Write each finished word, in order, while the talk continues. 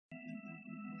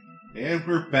And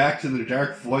we're back to the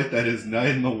dark void that is Night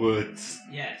in the Woods.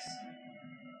 Yes.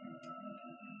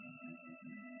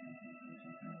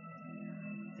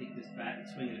 Take this bat and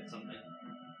swing it at something.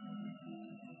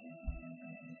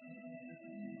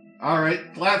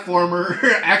 Alright, platformer,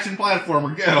 action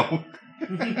platformer, go!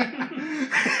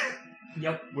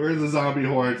 Yep. Where's the zombie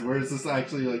hordes? Where's this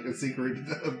actually like a secret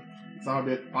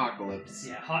zombie apocalypse?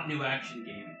 Yeah, hot new action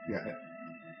game. Yeah.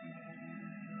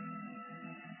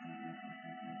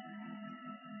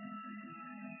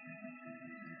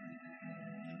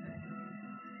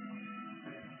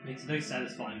 Makes a nice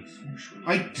satisfying swoosh when you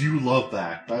I do love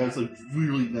that. That was a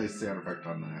really nice sound effect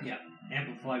on that. Yeah,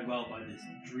 amplified well by this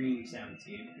dream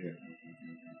soundscape. Yeah.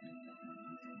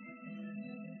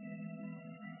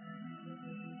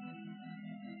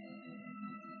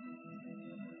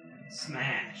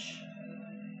 Smash.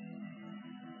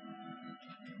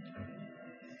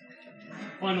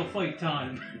 Final fight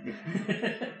time.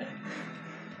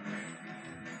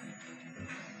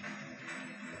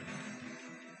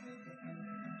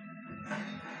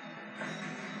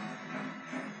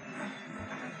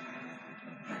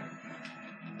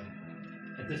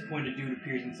 At this point, a dude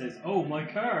appears and says, "Oh, my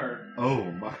car!" Oh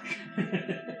my.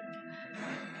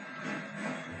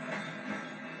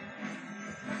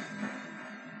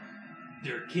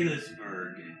 Der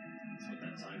Killersberg. That's what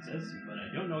that sign says, but I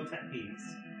don't know what that means.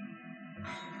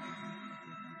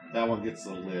 That one gets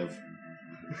to live.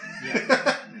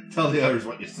 Yeah. Tell the others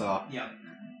what you saw. Yeah.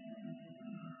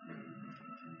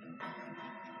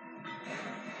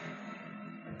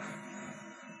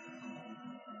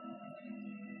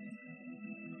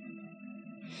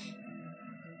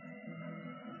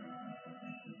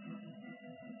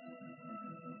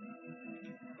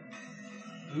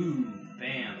 Ooh,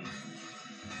 bam.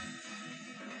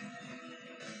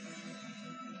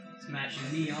 Smashing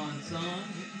neon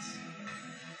signs.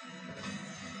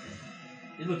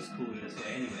 It looks cooler this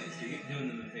way anyways. You're doing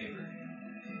them a favor.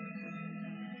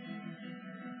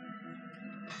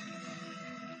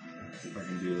 See if I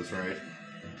can do this right.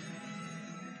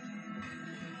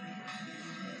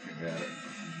 Forget it.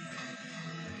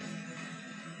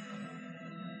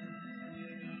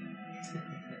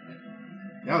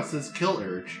 Now it says kill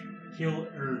urge. Kill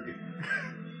Erg.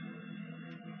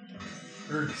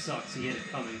 Erg sucks, he had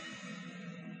it coming.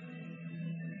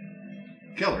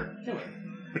 Killer. Killer.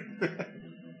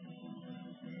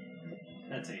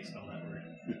 That's how you spell that word.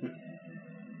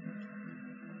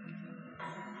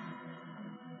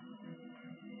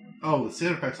 Oh, the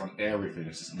sound effects on everything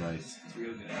is just nice. It's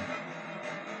real good.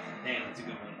 Damn, that's a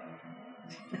good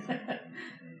one.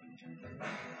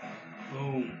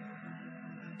 Boom.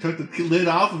 Took the lid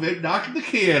off of it, knocked the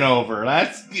can over.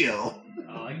 That's skill.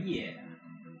 Oh, yeah.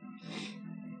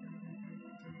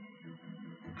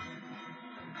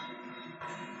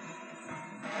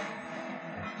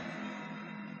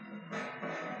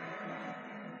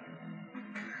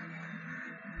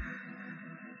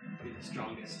 You're the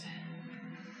strongest.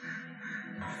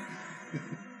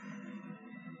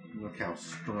 Look how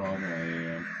strong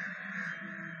I am.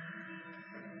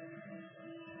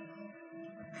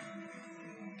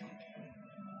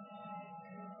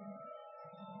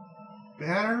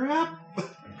 Batter up!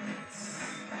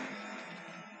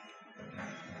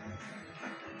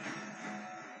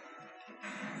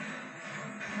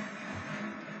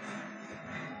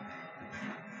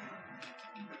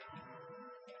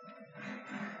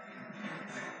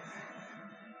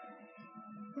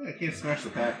 I can't smash the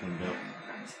back window.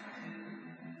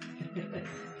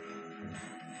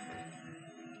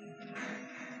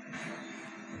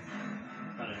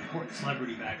 Got an important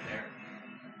celebrity back there.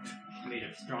 Made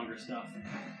of stronger stuff.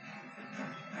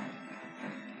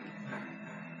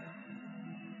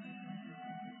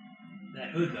 That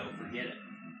hood, though, forget it.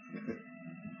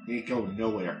 Ain't going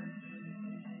nowhere.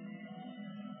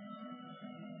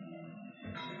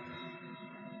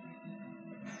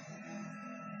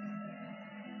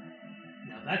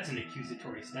 Now that's an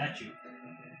accusatory statue.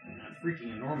 And a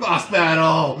freaking enormous Boss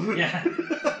battle! Yeah.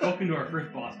 Welcome to our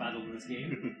first boss battle in this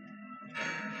game.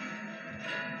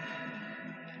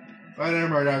 If I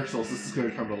never Dark Souls, this is going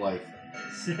to come to life.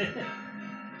 Hit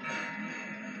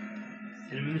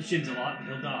him in the shins a lot and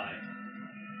he'll die.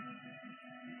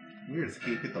 Weird, I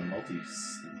can't get the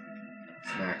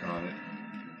multi-smack on it.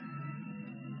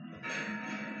 I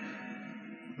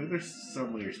think there's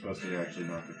some way you're supposed to actually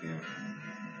knock it down.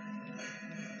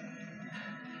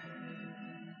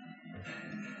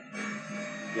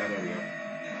 Yeah, there we go.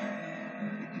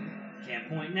 Can't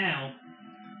point now.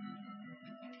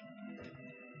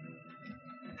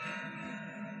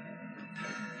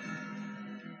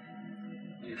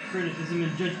 Your criticism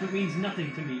and judgment means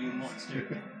nothing to me, you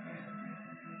monster.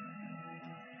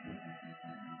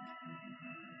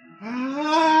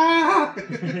 Ah!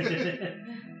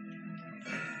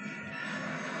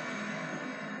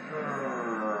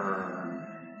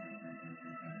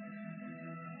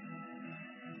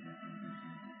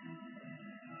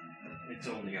 It's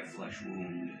only a flesh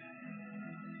wound.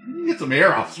 You can get some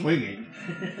air off swinging.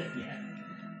 Yeah.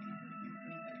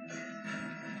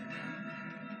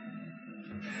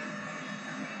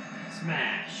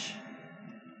 Smash.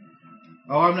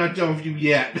 Oh, I'm not done with you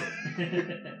yet.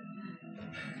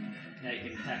 Now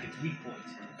you can attack its weak point.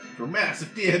 For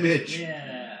massive damage.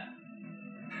 Yeah.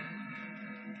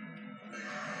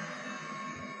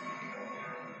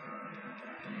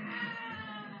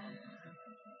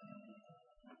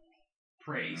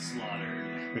 Prey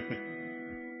slaughtered.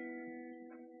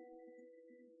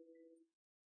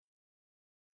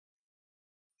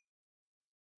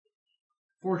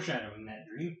 Foreshadowing that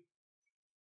dream.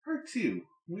 Part 2.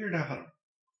 Weird Autumn.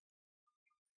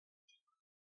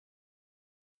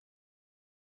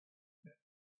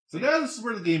 So now this is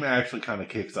where the game actually kind of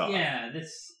kicks off. Yeah,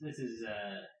 this is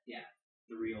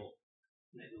the real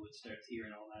Nightwood starts here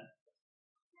and all that.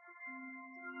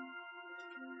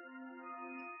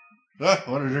 Ah,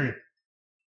 what a dream.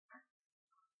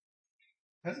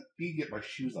 How does me get my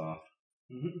shoes off?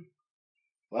 Mm-hmm.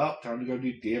 Well, time to go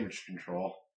do damage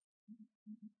control.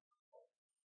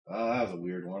 Oh, that was a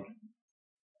weird one.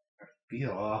 I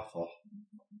feel awful.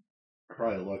 I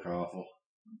probably look awful.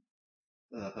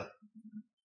 I'm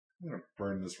gonna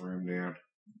burn this room down.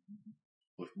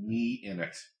 With me in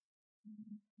it.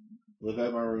 Live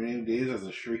out my remaining days as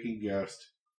a shrieking ghost.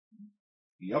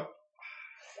 Yup.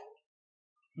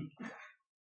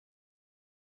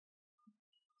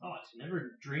 Thought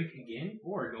never drink again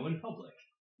or go in public.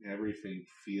 Everything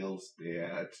feels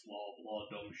bad. Blah,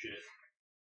 dumb shit.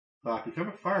 Thought, become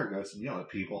a fire ghost and yell at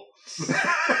people.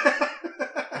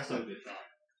 Also a good thought.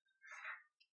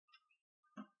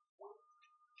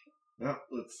 Well,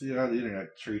 let's see how the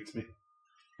internet treats me.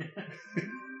 Can't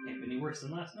be any worse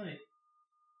than last night.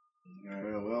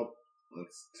 Well,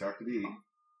 let's talk to Dee.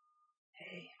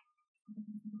 Hey.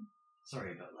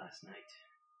 Sorry about last night.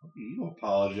 What are you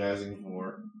apologizing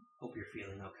for? Hope you're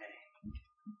feeling okay.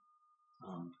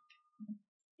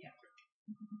 Yeah.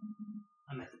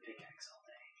 I'm at the pickaxe all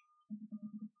day.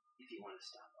 If you want to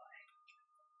stop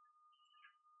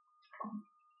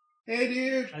by. Hey,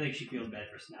 dude. I think she feels bad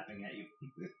for snapping at you.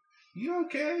 You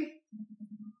okay?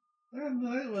 That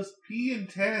night was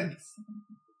intense.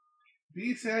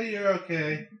 B said you're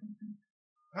okay.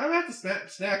 I'm at the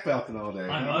snack falcon all day.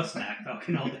 I'm a snack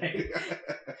falcon all day.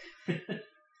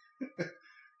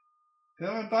 Come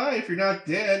on by if you're not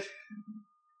dead.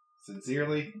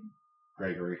 Sincerely,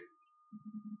 Gregory.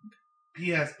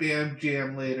 P.S. Bam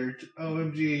Jam later.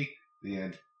 OMG. The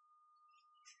end.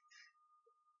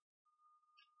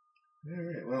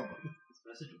 Alright, well. This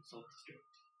message was self-destruct.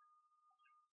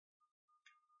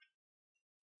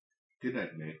 Good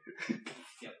night, Nate.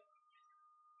 Yep.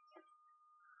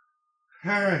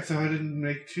 Alright, so I didn't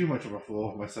make too much of a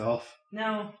fool of myself.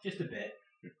 No, just a bit.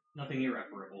 Nothing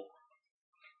irreparable.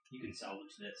 You can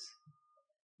salvage this.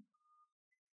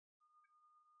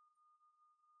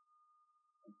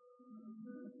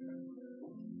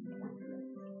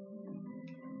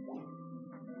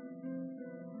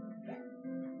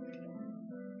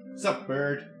 Sup,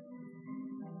 bird?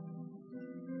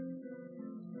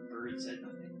 Bird said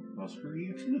nothing. Well, screw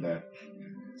you too, then.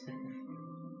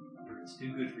 Bird's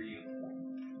too good for you.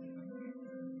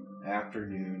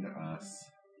 Afternoon, us.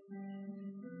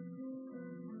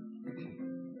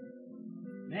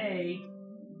 May,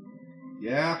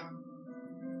 Yeah?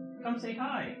 come say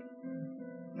hi.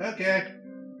 Okay.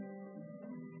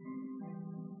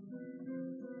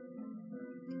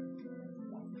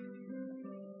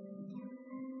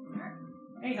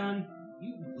 Hey, hon,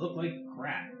 you look like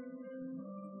crap.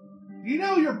 You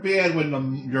know you're bad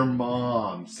when your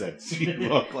mom says you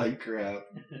look like crap.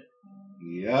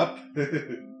 Yep.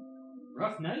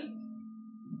 Rough night?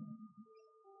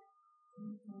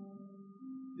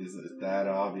 Is it that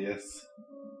obvious?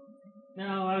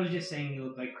 No, I was just saying you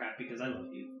look like crap because I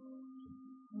love you.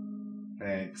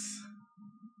 Thanks.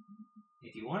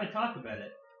 If you want to talk about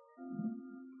it.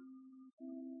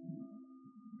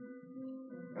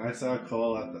 I saw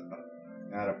Cole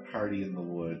at a party in the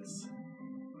woods.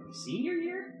 Senior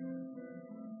year?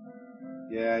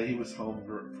 Yeah, he was home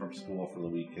from school for the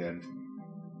weekend.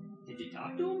 Did you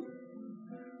talk to him?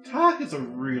 Talk is a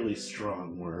really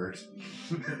strong word.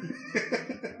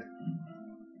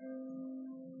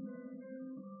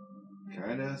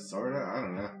 Kinda, sorta, I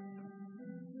don't know.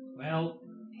 Well,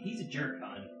 he's a jerk,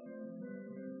 hon.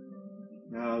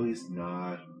 No, he's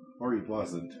not. Or he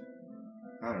wasn't.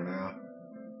 I don't know.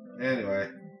 Anyway,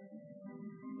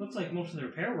 Looks like most of the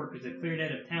repair workers have cleared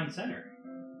out of town center.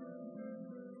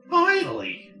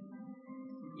 Finally!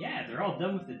 Yeah, they're all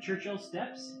done with the Churchill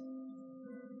steps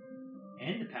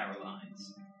and the power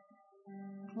lines.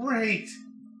 Great!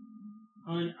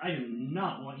 Hon, I do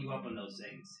not want you up on those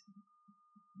things.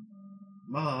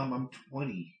 Mom, I'm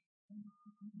 20.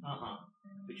 Uh-huh.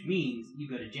 Which means you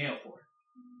go to jail for it.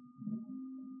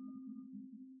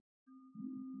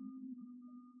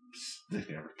 Psst, they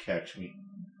never catch me.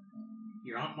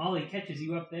 Your Aunt Molly catches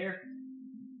you up there,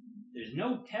 there's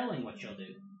no telling what she'll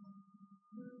do.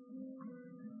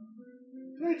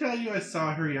 Did I tell you I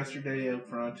saw her yesterday out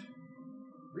front?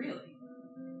 Really?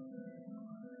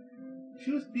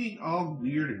 She was being all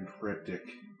weird and cryptic.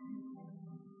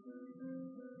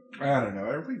 I don't know,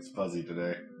 everything's fuzzy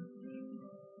today.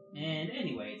 And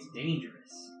anyway, it's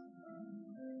dangerous.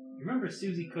 You remember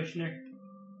Susie Kushner?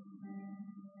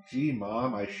 Gee,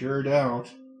 Mom, I sure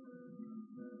don't.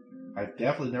 I've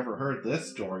definitely never heard this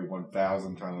story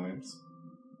 1,000 times.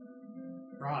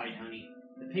 Fried, honey.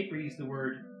 The paper used the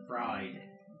word fried.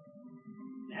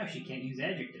 Now she can't use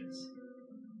adjectives.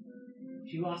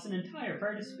 She lost an entire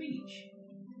part of speech.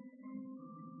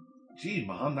 Gee,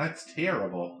 Mom, that's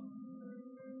terrible.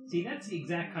 See, that's the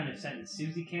exact kind of sentence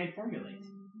Susie can't formulate.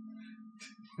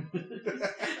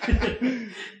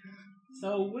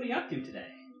 So, what are you up to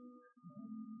today?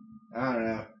 I don't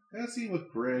know. Let's see what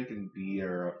Greg and Bea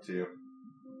are up to.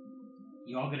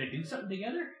 You all gonna do something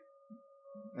together?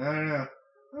 I don't know.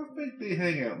 I don't think they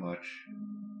hang out much.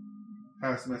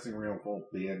 House messing around with old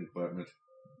band equipment.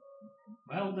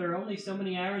 Well, there are only so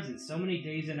many hours and so many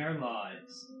days in our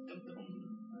lives. Dum-dum.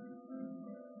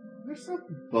 There's some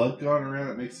bug going around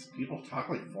that makes people talk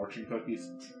like fortune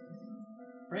cookies.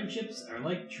 Friendships are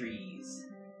like trees.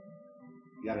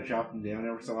 You gotta chop them down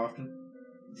every so often?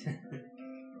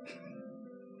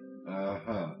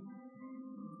 Uh-huh.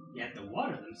 You have to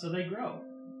water them so they grow.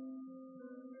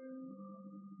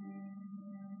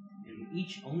 And we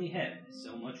each only have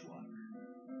so much water.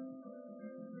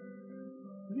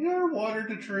 Have you ever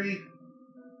watered a tree?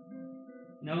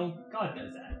 No, God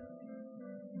does that.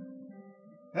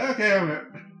 Okay, I'm out.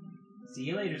 See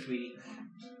you later, sweetie.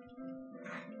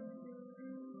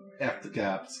 F the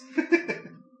cops.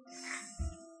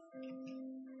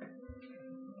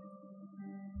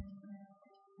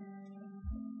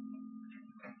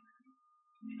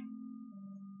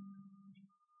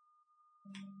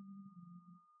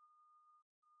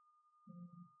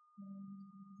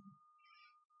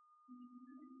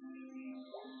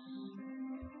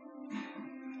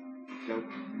 Go.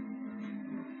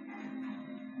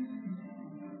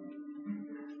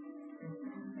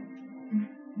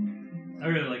 I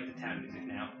really like the town music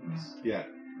now. It's Yeah.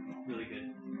 really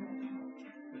good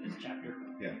for this chapter.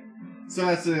 Yeah. So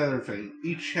that's the other thing.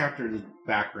 Each chapter, the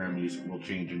background music will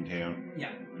change in town.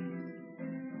 Yeah.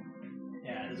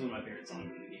 Yeah, this is one of my favorite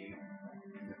songs in the game.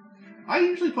 I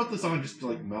usually put this on just to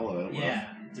like mellow it.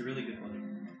 Yeah, it's a really good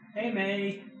one. Hey,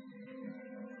 May.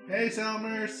 Hey,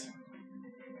 Selmers.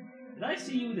 Did I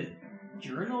see you with a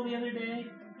journal the other day?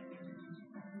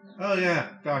 Oh yeah,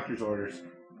 doctor's orders.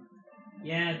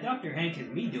 Yeah, Dr. Hank has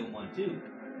me doing one too.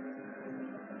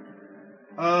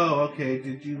 Oh, okay.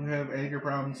 Did you have anger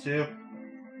problems too?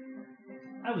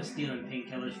 I was stealing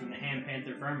painkillers from the Ham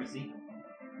Panther Pharmacy.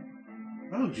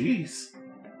 Oh, jeez.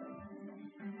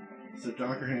 So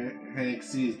Dr. Hank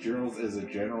sees journals as a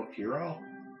general cure-all?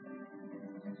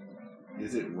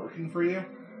 Is it working for you?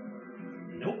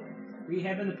 Nope.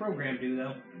 Rehabbing the program do,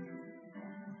 though.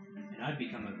 And I've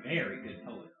become a very good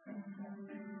poet.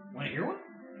 Want to hear one?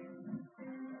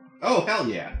 Oh, hell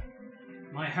yeah.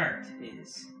 My heart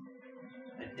is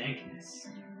a dankness.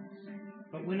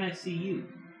 But when I see you,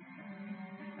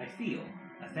 I feel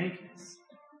a thankness.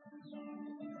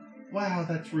 Wow,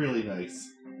 that's really nice.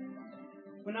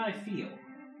 When I feel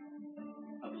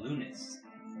a blueness,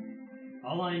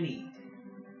 all I need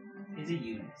is a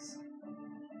Eunice.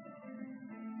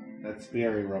 That's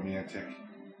very romantic.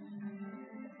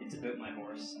 It's about my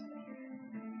horse.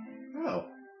 Oh.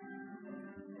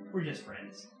 We're just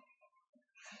friends.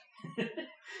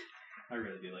 I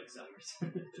really do like Summers.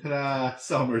 Ta-da!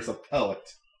 Summer's a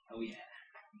poet. Oh yeah.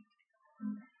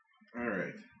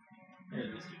 Alright. There's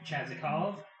Mr.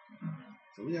 Chazikov.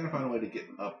 So we gotta find a way to get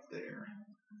up there.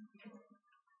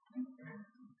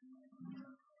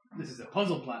 This is a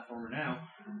puzzle platformer now.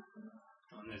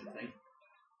 Oh, and there's a thing.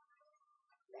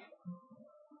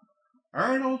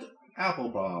 Arnold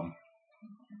Applebaum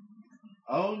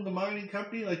owned the mining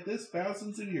company like this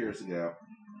thousands of years ago.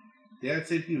 Dad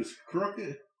said he was a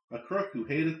crook who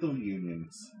hated the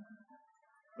unions.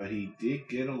 But we did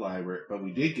get a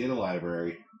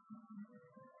library.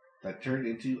 that turned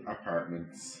into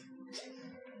apartments.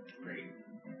 Great.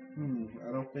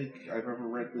 I don't think I've ever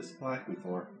read this plaque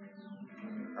before.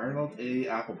 Arnold A.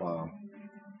 Applebaum,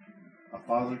 a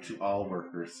father to all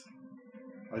workers,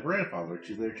 a grandfather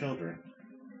to their children,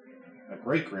 a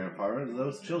great-grandfather to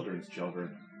those children's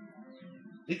children.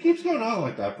 It keeps going on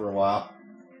like that for a while.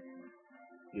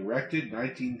 Erected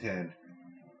 1910.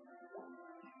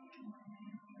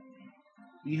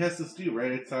 He has to stew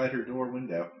right outside her door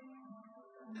window.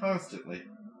 Constantly.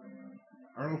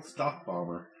 Arnold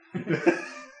Stockbomber.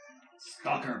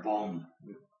 Stalker bomb.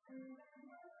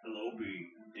 Hello, B.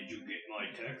 Did you get my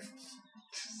texts?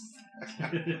 I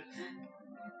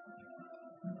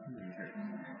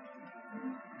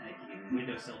can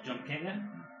windowsill jump, can't ya?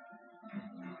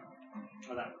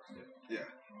 Oh, that works good. Yeah.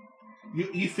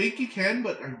 You think you can,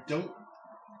 but I don't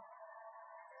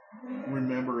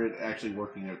remember it actually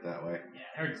working out that way. Yeah,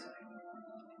 hard to say.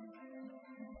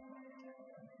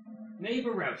 Mae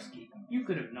Borowski, you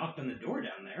could have knocked on the door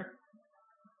down there.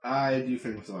 I do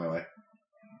things my way.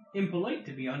 Impolite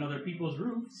to be on other people's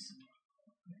roofs.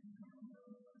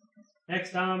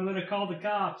 Next time I'm gonna call the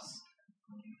cops.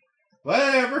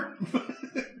 Whatever.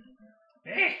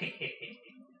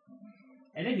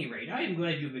 At any rate, I am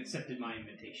glad you've accepted my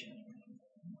invitation.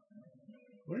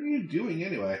 What are you doing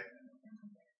anyway?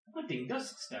 Hunting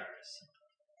dusk stars.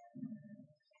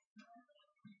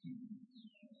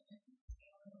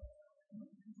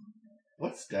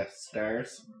 What's Death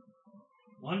Stars?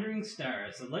 Wandering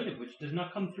stars, the light of which does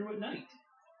not come through at night.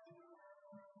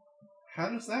 How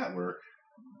does that work?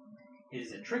 It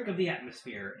is a trick of the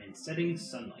atmosphere and setting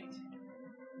sunlight.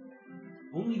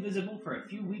 Only visible for a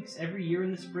few weeks every year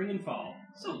in the spring and fall.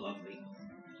 So lovely.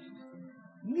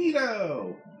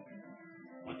 Neato!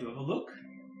 Want to have a look?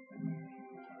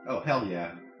 Oh, hell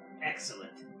yeah.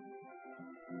 Excellent.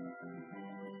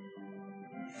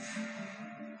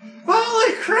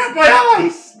 Holy crap, my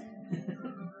eyes!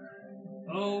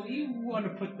 Oh, you want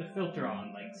to put the filter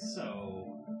on like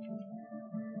so.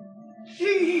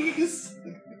 Jeez!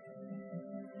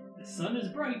 The sun is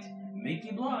bright. Make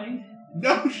you blind.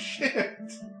 No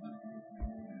shit!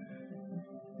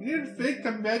 You didn't think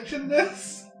to mention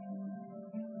this?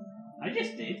 I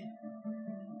just did.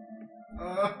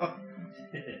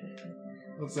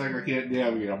 Looks like I can't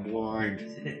navigate, I'm blind.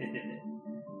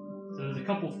 So there's a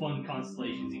couple fun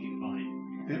constellations you can find.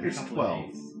 I think there's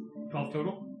 12. 12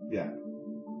 total? Yeah.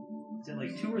 Is it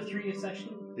like 2 or 3 a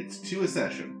session? It's 2 a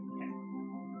session.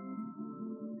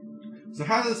 So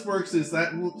how this works is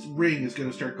that ring is going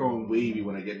to start going wavy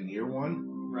when I get near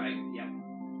one. Right, yep.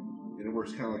 And it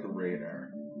works kind of like a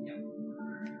radar. Yep.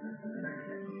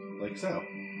 Like so.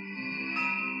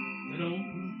 Little.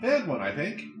 Bad one, I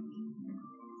think.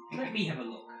 Let me have a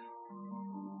look.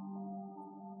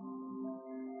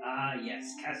 Ah,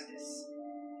 yes, Castus.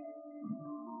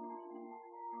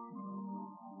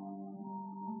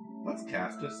 What's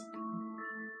Castus?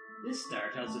 This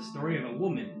star tells the story of a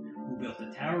woman who built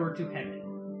a tower to heaven.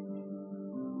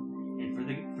 And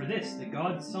for this, the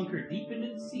gods sunk her deep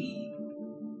into the sea.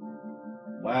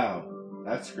 Wow,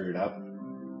 that's screwed up.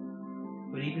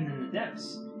 But even in the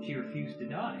depths, she refused to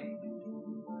die.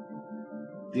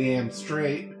 Damn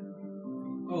straight.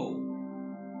 Oh,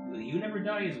 will you never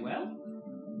die as well?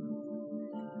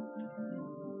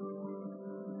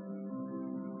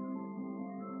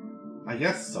 I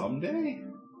guess someday?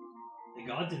 The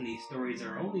gods in these stories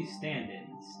are only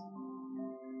stand-ins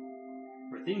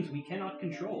for things we cannot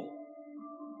control.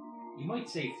 You might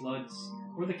say floods,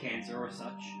 or the cancer, or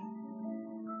such.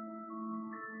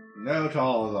 No to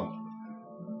all of them.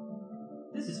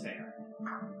 This is fair.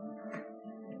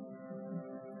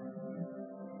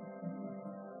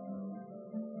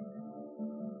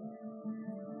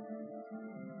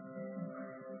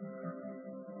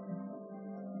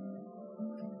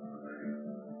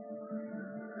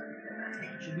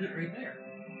 Should be it right there.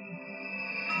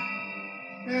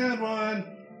 And one.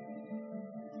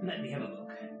 Let me have a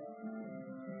look.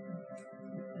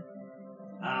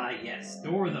 Ah, yes,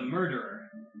 Dor the Murderer.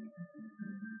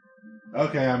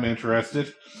 Okay, I'm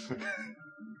interested.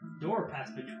 Dor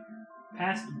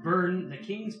passed burn the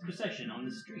king's procession on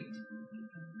the street.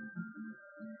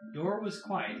 Dor was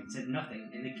quiet and said nothing,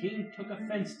 and the king took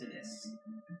offense to this.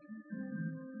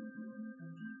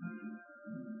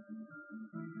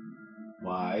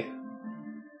 Why?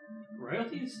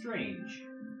 Royalty is strange.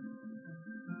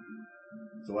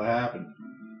 So what happened?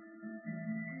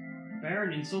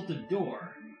 Baron insulted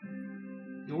Dor,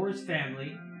 Dor's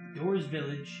family, Dor's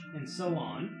village, and so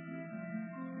on,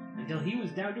 until he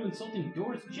was down to insulting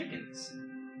Dor's chickens.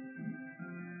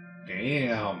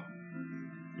 Damn.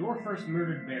 Dor first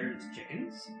murdered Baron's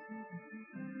chickens,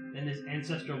 then his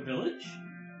ancestral village,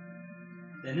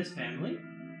 then his family,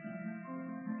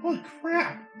 Holy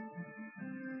crap!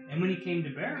 and when he came to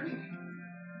Baron,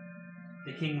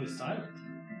 the king was silent.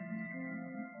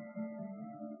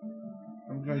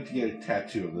 I'm going to get a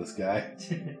tattoo of this guy.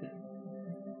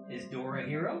 Is Dora a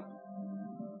hero?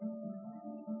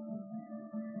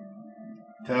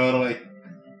 Totally.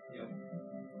 Yep.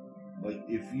 Like,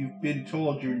 if you've been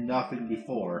told you're nothing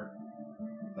before,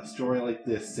 a story like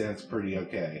this sounds pretty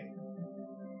okay.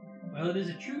 Well, it is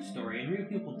a true story, and real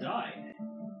people died.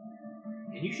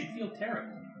 And you should feel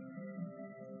terrible.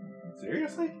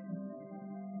 Seriously?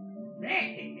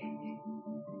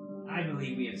 I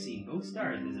believe we have seen both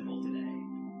stars visible today.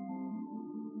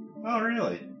 Oh,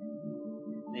 really?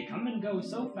 They come and go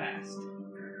so fast.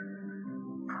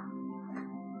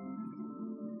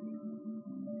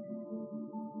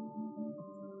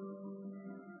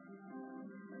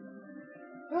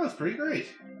 That was pretty great.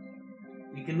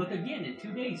 We can look again in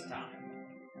 2 days' time.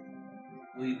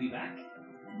 Will you be back?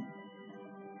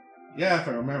 Yeah, if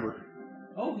I remember.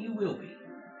 Oh, you will be.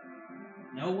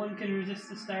 No one can resist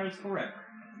the stars forever.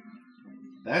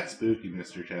 That's spooky,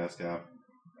 Mr. Chaskov.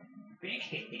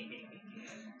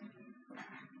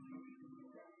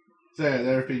 So yeah,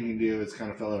 the other thing you can do is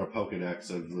kind of fill out a Pokedex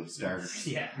of the stars.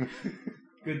 Yeah.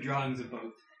 Good drawings of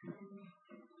both.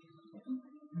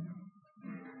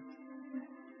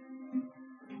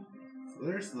 So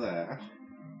there's that.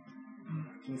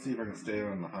 Let's see if I can stay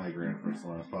on the high ground for as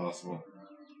long as possible.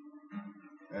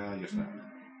 I guess not.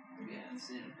 Yeah, it's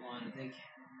in one, I think.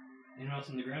 Anyone else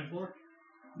on the ground floor?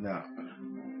 No.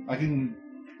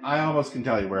 I almost can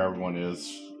tell you where everyone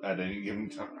is at any given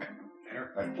time.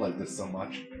 Fair. I've played this so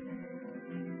much.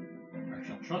 I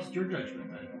shall trust your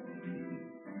judgment then.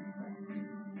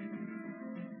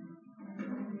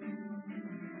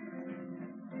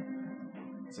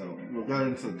 So, we'll go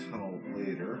into the tunnel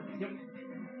later. Yep.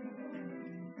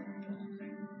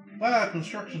 Wow,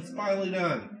 construction's finally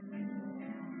done.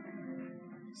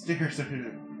 Stairs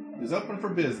is open for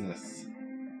business.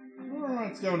 I don't know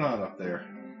what's going on up there.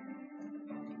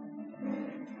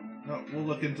 No, we'll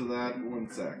look into that in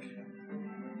 1 sec.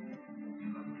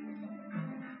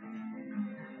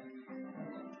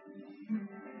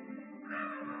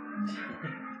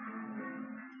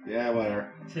 Yeah,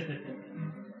 whatever.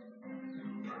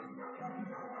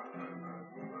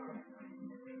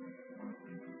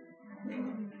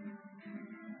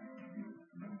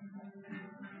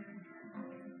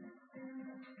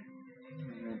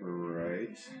 Remember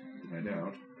right. I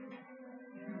don't.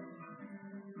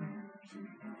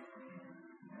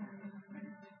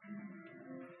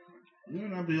 You may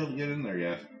not be able to get in there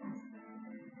yet.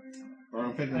 Or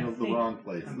I'm thinking of the wrong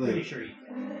place. I'm pretty sure you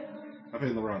can. I'm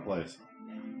thinking the wrong place.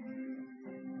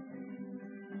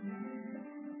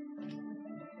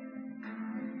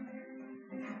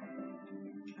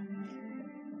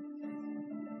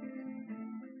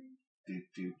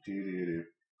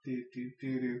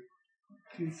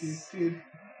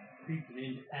 Creeping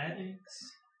into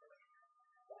attics.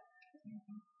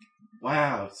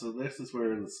 Wow, so this is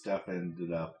where the stuff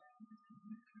ended up.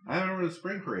 I remember the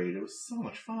spring parade. It was so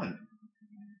much fun.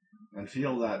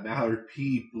 Until that Mallard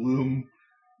P.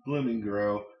 Blooming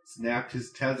Grow snapped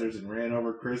his tethers and ran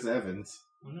over Chris Evans.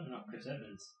 Oh no, not Chris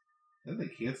Evans. Then they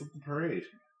canceled the parade.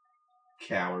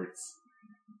 Cowards.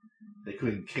 They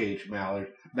couldn't cage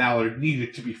Mallard. Mallard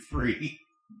needed to be free.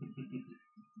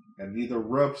 And neither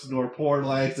ropes nor poor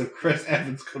legs of Chris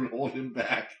Evans could hold him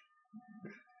back.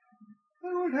 I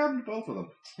don't know what happened to both of them.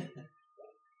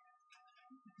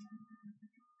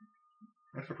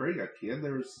 After parade got canned,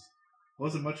 there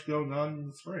wasn't much going on in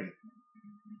the spring.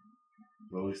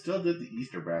 But we still did the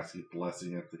Easter basket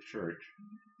blessing at the church.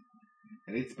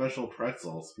 And ate special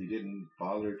pretzels. We didn't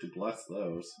bother to bless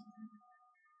those.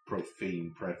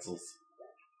 Profane pretzels.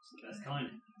 So that's kind.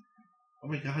 Oh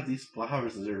my god, these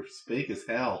flowers are fake as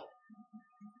hell.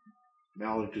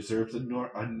 Mallard deserves a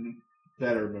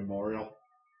better memorial.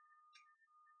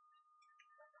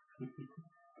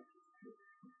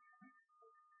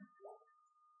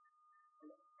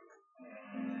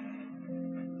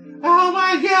 Oh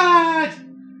my god!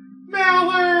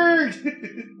 Mallard!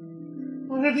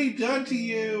 What have he done to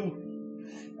you?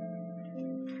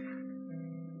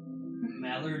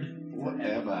 Mallard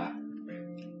Forever.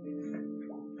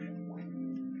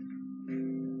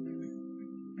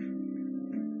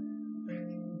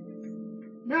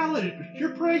 Mallard,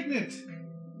 you're pregnant!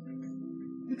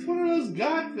 It's one of those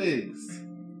God things.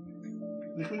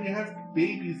 Like when you have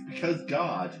babies because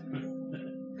God.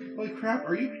 Holy crap,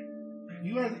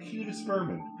 you are the cutest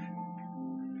vermin.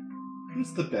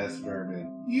 Who's the best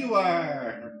vermin? You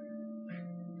are!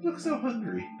 You look so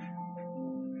hungry.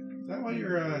 that why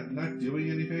you're not doing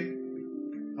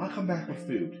anything? I'll come back with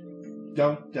food.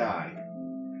 Don't die.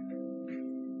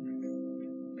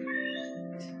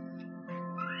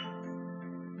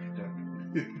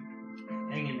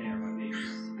 Hang in there, my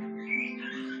babies.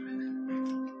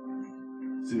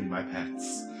 Soon, my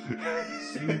pets.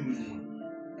 Soon.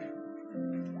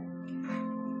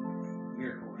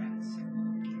 Miracle rats.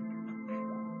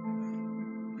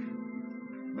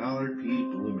 Mallard P.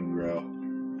 Blumengrow.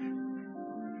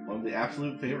 One of the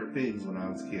absolute favorite things when I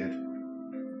was a kid.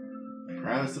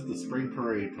 Proudest of the spring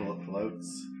parade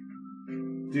floats.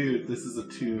 Dude, this is a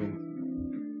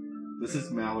tomb. This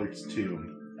is Mallard's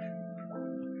tomb.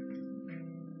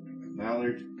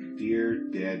 Mallard, dear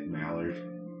dead Mallard.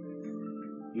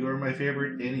 You were my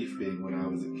favorite anything when I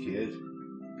was a kid.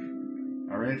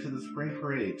 I ran to the spring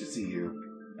parade to see you.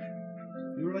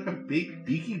 You were like a big,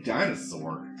 beaky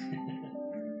dinosaur.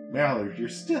 Mallard, you're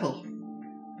still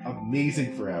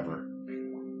amazing forever.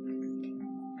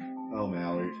 Oh,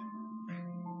 Mallard.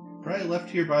 Probably left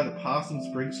here by the Possum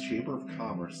Springs Chamber of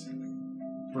Commerce.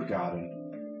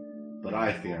 Forgotten. But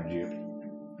I found you.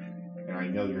 And I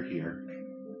know you're here.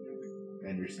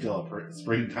 And you're still a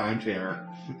springtime terror.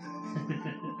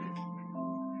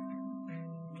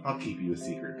 I'll keep you a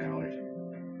secret, Mallard.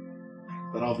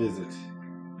 But I'll visit.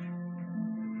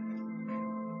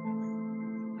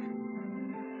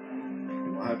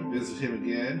 And we'll have to visit him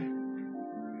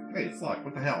again. Hey, it's locked.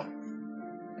 What the hell?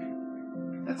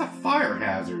 That's a fire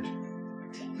hazard.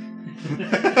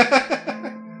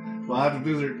 We'll have to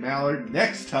visit Mallard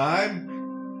next time.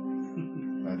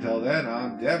 Until then,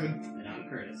 I'm Devin. And I'm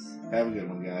Curtis. Have a good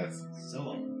one, guys. So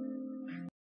long.